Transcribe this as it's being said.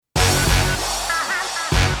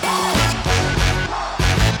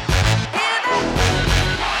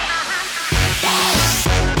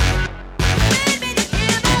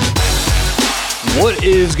What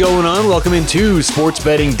is going on? Welcome into Sports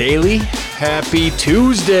Betting Daily. Happy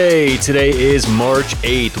Tuesday. Today is March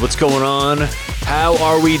 8th. What's going on? How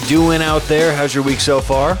are we doing out there? How's your week so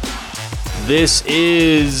far? This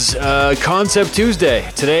is Concept Tuesday.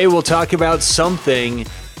 Today we'll talk about something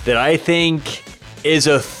that I think is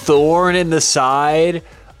a thorn in the side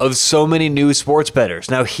of so many new sports bettors.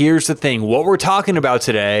 Now, here's the thing. What we're talking about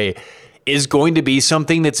today is going to be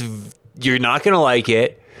something that's, you're not going to like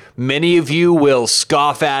it. Many of you will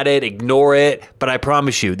scoff at it, ignore it, but I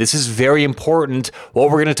promise you, this is very important,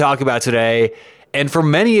 what we're going to talk about today. And for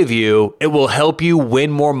many of you, it will help you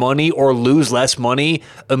win more money or lose less money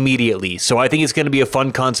immediately. So I think it's going to be a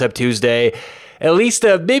fun Concept Tuesday, at least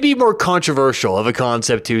maybe more controversial of a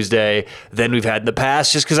Concept Tuesday than we've had in the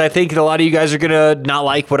past, just because I think a lot of you guys are going to not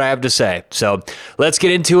like what I have to say. So let's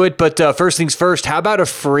get into it. But first things first, how about a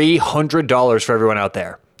free $100 for everyone out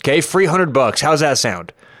there? Okay, free $100. How's that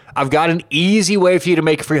sound? I've got an easy way for you to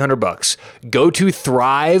make a free $100. Go to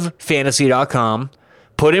thrivefantasy.com,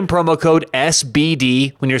 put in promo code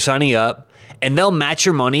SBD when you're signing up, and they'll match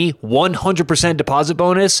your money 100% deposit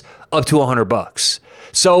bonus up to $100.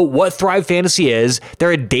 So what Thrive Fantasy is,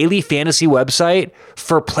 they're a daily fantasy website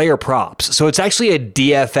for player props. So it's actually a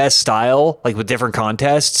DFS style, like with different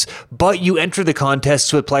contests, but you enter the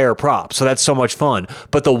contests with player props. So that's so much fun.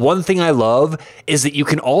 But the one thing I love is that you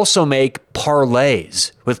can also make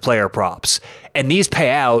parlays with player props. And these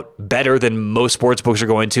pay out better than most sports books are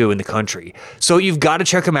going to in the country. So you've got to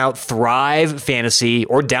check them out, Thrive Fantasy,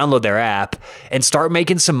 or download their app and start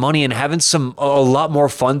making some money and having a lot more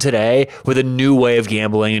fun today with a new way of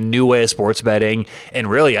gambling, a new way of sports betting. And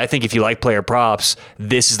really, I think if you like player props,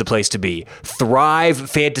 this is the place to be. Thrive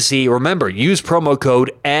Fantasy. Remember, use promo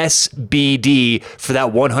code SBD for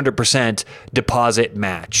that 100% deposit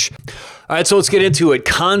match. All right, so let's get into it.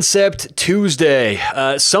 Concept Tuesday.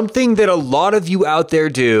 Something that a lot of you out there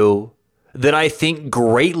do that I think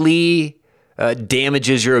greatly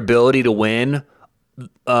damages your ability to win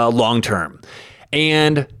long term.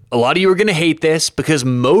 And a lot of you are going to hate this because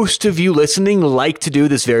most of you listening like to do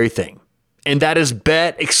this very thing. And that is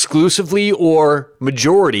bet exclusively or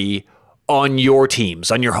majority on your teams,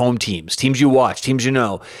 on your home teams you watch, teams you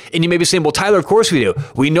know. And you may be saying, well, Tyler, of course we do.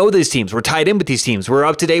 We know these teams. We're tied in with these teams. We're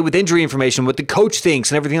up to date with injury information, what the coach thinks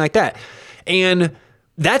and everything like that. And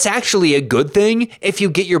that's actually a good thing if you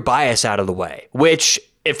get your bias out of the way, which,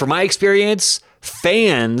 from my experience,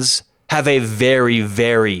 fans have a very,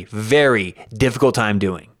 very, very difficult time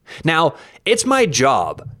doing. Now, it's my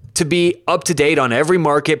job to be up to date on every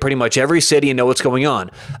market, pretty much every city, and know what's going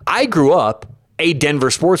on. I grew up a Denver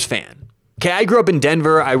sports fan. Okay, I grew up in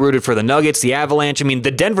Denver. I rooted for the Nuggets, the Avalanche. I mean, the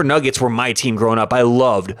Denver Nuggets were my team growing up. I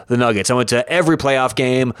loved the Nuggets. I went to every playoff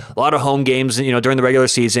game, a lot of home games, during the regular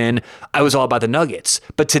season. I was all about the Nuggets.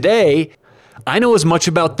 But today, I know as much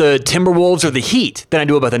about the Timberwolves or the Heat than I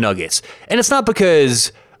do about the Nuggets. And it's not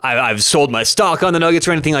because I've sold my stock on the Nuggets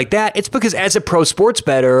or anything like that. It's because as a pro sports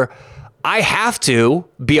bettor, I have to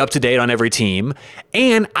be up to date on every team.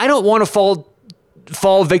 And I don't want to fall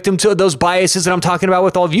victim to those biases that I'm talking about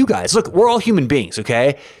with all of you guys. Look, we're all human beings,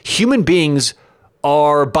 okay? Human beings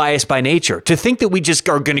are biased by nature. To think that we just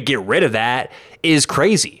are going to get rid of that is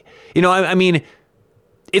crazy. I mean,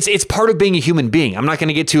 it's part of being a human being. I'm not going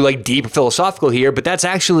to get too deep philosophical here, but that's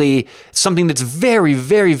actually something that's very,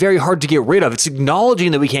 very, very hard to get rid of. It's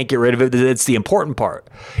acknowledging that we can't get rid of it. That's the important part.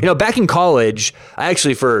 Back in college, I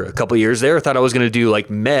actually, for a couple of years there, thought I was going to do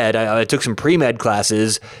med. I took some pre-med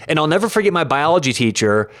classes, and I'll never forget my biology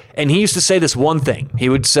teacher. And he used to say this one thing. He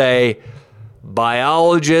would say,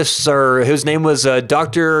 biologists, or his name was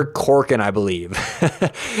Dr. Corkin, I believe.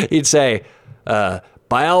 He'd say,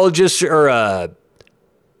 biologists or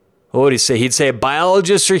what would he say? He'd say,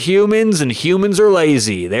 biologists are humans and humans are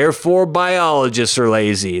lazy. Therefore, biologists are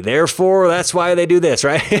lazy. Therefore, that's why they do this,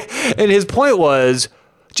 right? And his point was,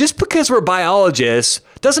 just because we're biologists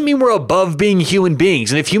doesn't mean we're above being human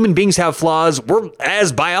beings. And if human beings have flaws,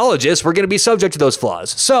 as biologists, we're going to be subject to those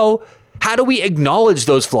flaws. So how do we acknowledge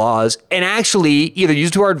those flaws and actually either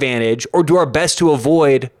use to our advantage or do our best to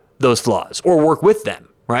avoid those flaws or work with them,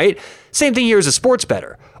 right? Same thing here as a sports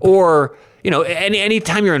bettor or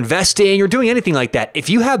anytime you're investing or doing anything like that, if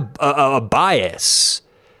you have a bias,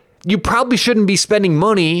 you probably shouldn't be spending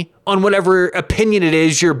money on whatever opinion it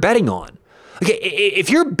is you're betting on. Okay, if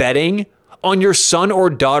you're betting on your son or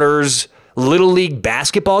daughter's Little League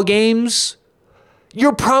basketball games,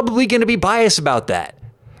 you're probably going to be biased about that,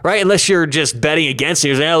 right? Unless you're just betting against it.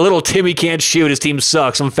 You're saying, little Timmy can't shoot. His team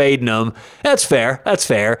sucks. I'm fading him. That's fair.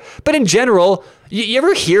 But in general, you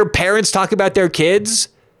ever hear parents talk about their kids?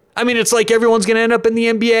 I mean, it's like everyone's going to end up in the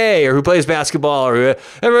NBA or who plays basketball, or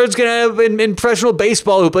everyone's going to end up in professional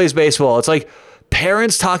baseball who plays baseball. It's like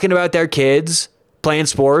parents talking about their kids playing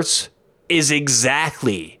sports is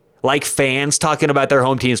exactly like fans talking about their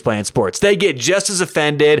home teams playing sports. They get just as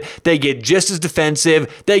offended. They get just as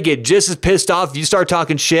defensive. They get just as pissed off if you start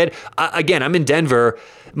talking shit. Again, I'm in Denver.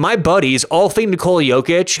 My buddies all think Nikola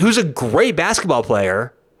Jokic, who's a great basketball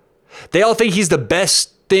player, they all think he's the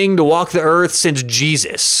best thing to walk the earth since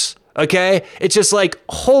Jesus. Okay? It's just like,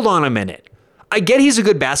 hold on a minute. I get he's a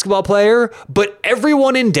good basketball player, but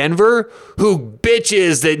everyone in Denver who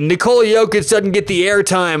bitches that Nikola Jokic doesn't get the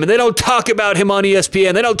airtime and they don't talk about him on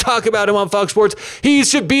ESPN, they don't talk about him on Fox Sports, he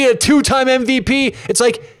should be a 2-time MVP. It's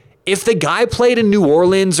like, if the guy played in New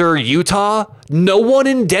Orleans or Utah, no one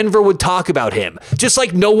in Denver would talk about him. Just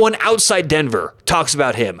like no one outside Denver talks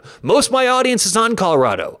about him. Most of my audience is not in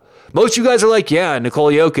Colorado. Most of you guys are like, yeah,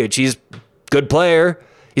 Nikola Jokic, he's a good player.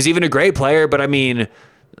 He's even a great player, but I mean,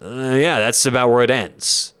 yeah, that's about where it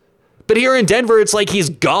ends. But here in Denver, it's like he's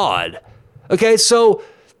God. Okay, so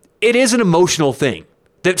it is an emotional thing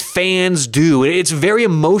that fans do. It's very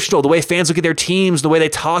emotional, the way fans look at their teams, the way they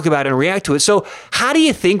talk about it and react to it. So how do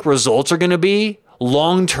you think results are going to be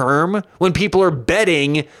long-term when people are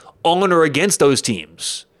betting on or against those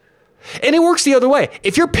teams? And it works the other way.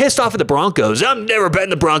 If you're pissed off at the Broncos, I'm never betting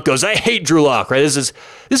the Broncos. I hate Drew Lock, right? This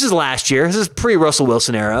is last year. This is pre-Russell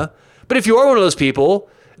Wilson era. But if you are one of those people,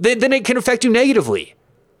 then it can affect you negatively.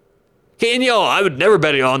 Okay, and I would never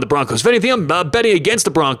bet on the Broncos. If anything, I'm betting against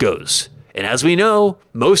the Broncos. And as we know,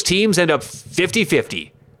 most teams end up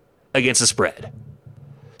 50-50 against the spread.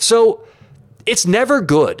 So it's never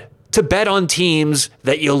good to bet on teams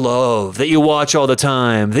that you love, that you watch all the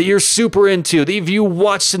time, that you're super into, that you've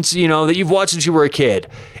watched since you were a kid.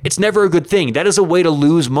 It's never a good thing. That is a way to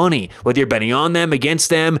lose money. Whether you're betting on them, against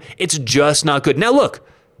them, it's just not good. Now look,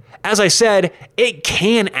 as I said, it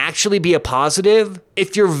can actually be a positive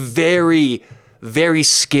if you're very, very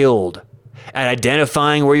skilled at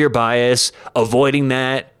identifying where you're biased, avoiding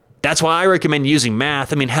that. That's why I recommend using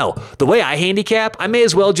math. I mean, hell, the way I handicap, I may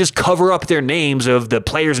as well just cover up their names of the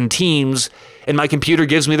players and teams, and my computer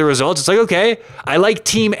gives me the results. It's like, okay, I like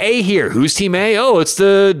Team A here. Who's Team A? Oh, it's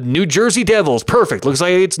the New Jersey Devils. Perfect. Looks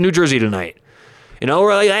like it's New Jersey tonight.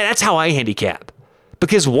 Or like, that's how I handicap.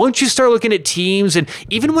 Because once you start looking at teams, and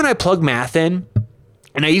even when I plug math in,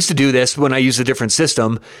 and I used to do this when I used a different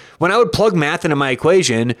system, when I would plug math into my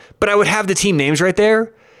equation, but I would have the team names right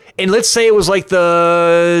there. And let's say it was like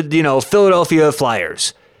the, Philadelphia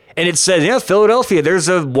Flyers. And it says, yeah, Philadelphia, there's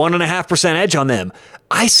a 1.5% edge on them.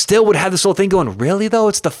 I still would have this whole thing going, really though?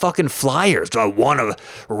 It's the fucking Flyers. Do I want to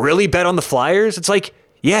really bet on the Flyers? It's like,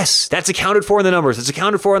 yes, that's accounted for in the numbers. It's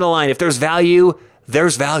accounted for in the line. If there's value,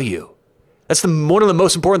 there's value. That's one of the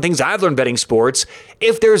most important things I've learned betting sports.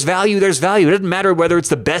 If there's value, there's value. It doesn't matter whether it's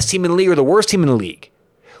the best team in the league or the worst team in the league.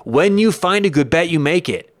 When you find a good bet, you make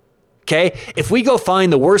it. Okay? If we go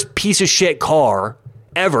find the worst piece of shit car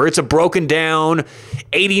ever, it's a broken down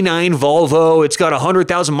 89 Volvo, it's got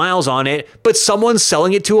 100,000 miles on it, but someone's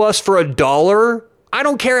selling it to us for $1, I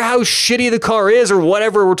don't care how shitty the car is or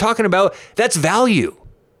whatever we're talking about, that's value.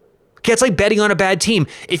 Okay, it's like betting on a bad team.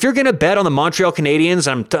 If you're going to bet on the Montreal Canadiens,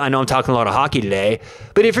 I know I'm talking a lot of hockey today,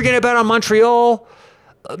 but if you're going to bet on Montreal,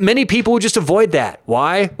 many people would just avoid that.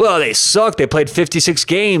 Why? Well, they suck. They played 56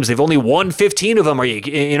 games. They've only won 15 of them. Are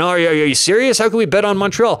you serious? How can we bet on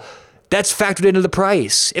Montreal? That's factored into the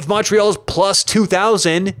price. If Montreal's plus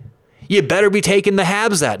 2,000, you better be taking the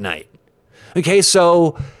Habs that night. Okay,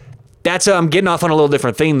 so that's I'm getting off on a little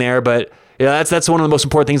different thing there, but that's one of the most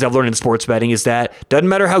important things I've learned in sports betting is that doesn't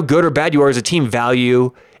matter how good or bad you are as a team,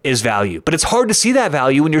 value is value. But it's hard to see that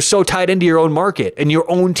value when you're so tied into your own market and your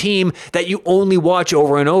own team that you only watch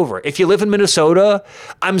over and over. If you live in Minnesota,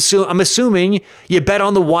 I'm assuming you bet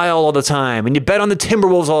on the Wild all the time and you bet on the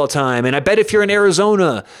Timberwolves all the time. And I bet if you're in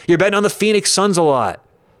Arizona, you're betting on the Phoenix Suns a lot.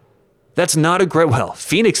 That's not a great,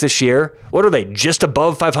 Phoenix this year, what are they, just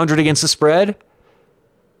above 500 against the spread?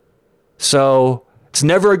 So it's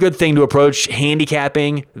never a good thing to approach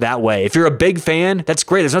handicapping that way. If you're a big fan, that's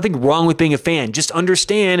great. There's nothing wrong with being a fan. Just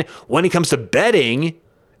understand when it comes to betting,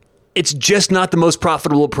 it's just not the most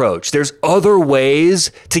profitable approach. There's other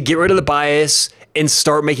ways to get rid of the bias and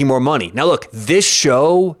start making more money. Now, look, this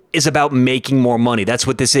show is about making more money. That's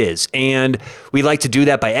what this is. And we like to do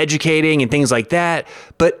that by educating and things like that.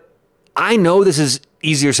 But I know this is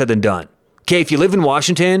easier said than done. Okay, if you live in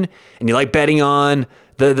Washington and you like betting on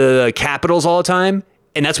the Capitals all the time,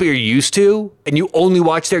 and that's what you're used to, and you only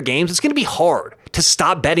watch their games, it's going to be hard to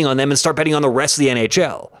stop betting on them and start betting on the rest of the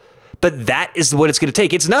NHL. but that is what it's going to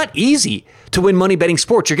take. It's not easy to win money betting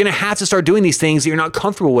sports. You're going to have to start doing these things that you're not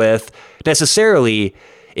comfortable with necessarily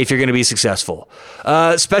if you're going to be successful.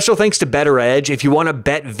 Special thanks to Better Edge. If you want to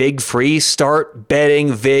bet VIG free, start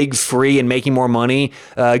betting VIG free and making more money.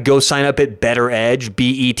 Go sign up at Better Edge,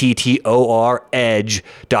 BETTOR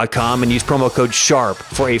edge.com, and use promo code SHARP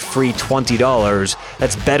for a free $20.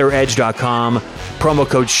 That's betteredge.com, promo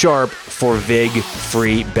code SHARP for VIG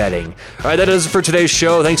free betting. All right, that does it for today's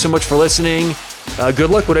show. Thanks so much for listening. Good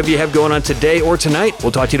luck, whatever you have going on today or tonight.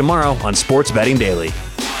 We'll talk to you tomorrow on Sports Betting Daily.